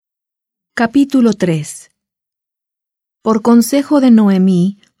Capítulo 3. Por consejo de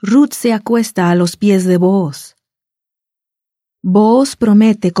Noemí, Ruth se acuesta a los pies de Booz. Booz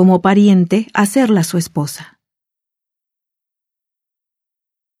promete como pariente hacerla su esposa.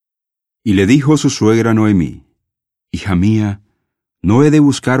 Y le dijo su suegra Noemí: Hija mía, ¿no he de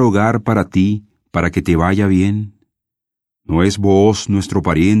buscar hogar para ti, para que te vaya bien? ¿No es Booz nuestro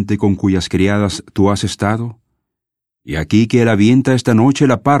pariente con cuyas criadas tú has estado? Y aquí que él avienta esta noche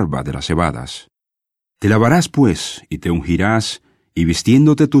la parva de las cebadas. Te lavarás pues, y te ungirás, y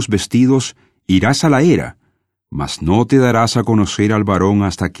vistiéndote tus vestidos, irás a la era, mas no te darás a conocer al varón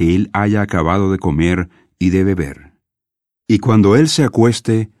hasta que él haya acabado de comer y de beber. Y cuando él se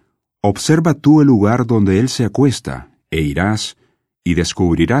acueste, observa tú el lugar donde él se acuesta, e irás, y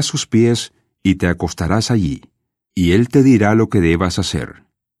descubrirás sus pies, y te acostarás allí, y él te dirá lo que debas hacer.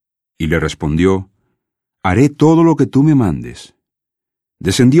 Y le respondió: Haré todo lo que tú me mandes.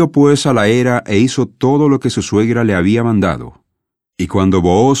 Descendió pues a la era e hizo todo lo que su suegra le había mandado. Y cuando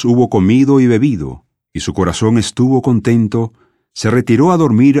Booz hubo comido y bebido, y su corazón estuvo contento, se retiró a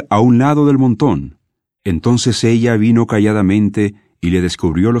dormir a un lado del montón. Entonces ella vino calladamente y le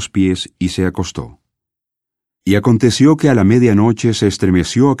descubrió los pies y se acostó. Y aconteció que a la medianoche se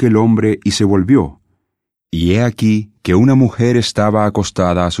estremeció aquel hombre y se volvió, y he aquí que una mujer estaba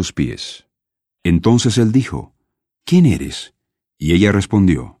acostada a sus pies. Entonces él dijo: ¿Quién eres? Y ella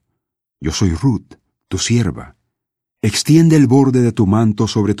respondió: Yo soy Ruth, tu sierva. Extiende el borde de tu manto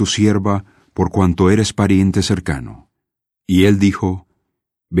sobre tu sierva, por cuanto eres pariente cercano. Y él dijo: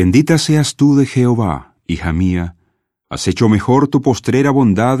 Bendita seas tú de Jehová, hija mía. Has hecho mejor tu postrera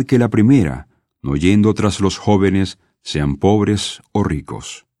bondad que la primera, no yendo tras los jóvenes, sean pobres o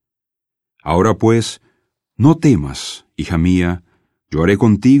ricos. Ahora pues, no temas, hija mía, yo haré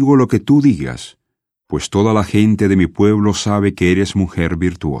contigo lo que tú digas, pues toda la gente de mi pueblo sabe que eres mujer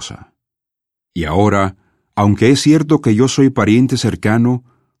virtuosa. Y ahora, aunque es cierto que yo soy pariente cercano,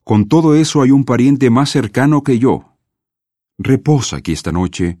 con todo eso hay un pariente más cercano que yo. Reposa aquí esta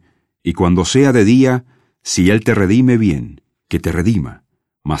noche, y cuando sea de día, si él te redime bien, que te redima.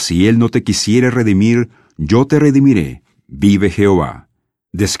 Mas si él no te quisiere redimir, yo te redimiré, vive Jehová.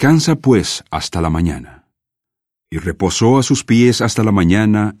 Descansa pues hasta la mañana. Y reposó a sus pies hasta la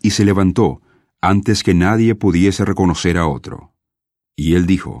mañana, y se levantó, antes que nadie pudiese reconocer a otro. Y él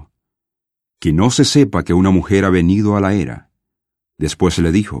dijo: Que no se sepa que una mujer ha venido a la era. Después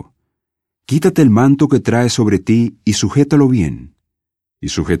le dijo: Quítate el manto que traes sobre ti, y sujétalo bien. Y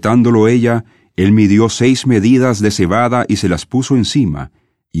sujetándolo ella, él midió 6 medidas de cebada y se las puso encima,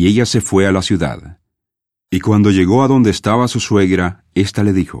 y ella se fue a la ciudad. Y cuando llegó a donde estaba su suegra, ésta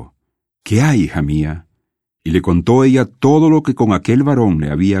le dijo: ¿Qué hay, hija mía? Y le contó ella todo lo que con aquel varón le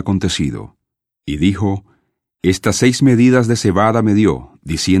había acontecido. Y dijo: Estas 6 medidas de cebada me dio,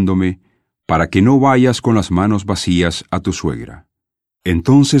 diciéndome: para que no vayas con las manos vacías a tu suegra.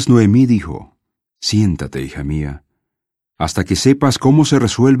 Entonces Noemí dijo: Siéntate, hija mía, hasta que sepas cómo se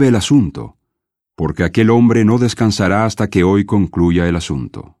resuelve el asunto, porque aquel hombre no descansará hasta que hoy concluya el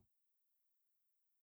asunto.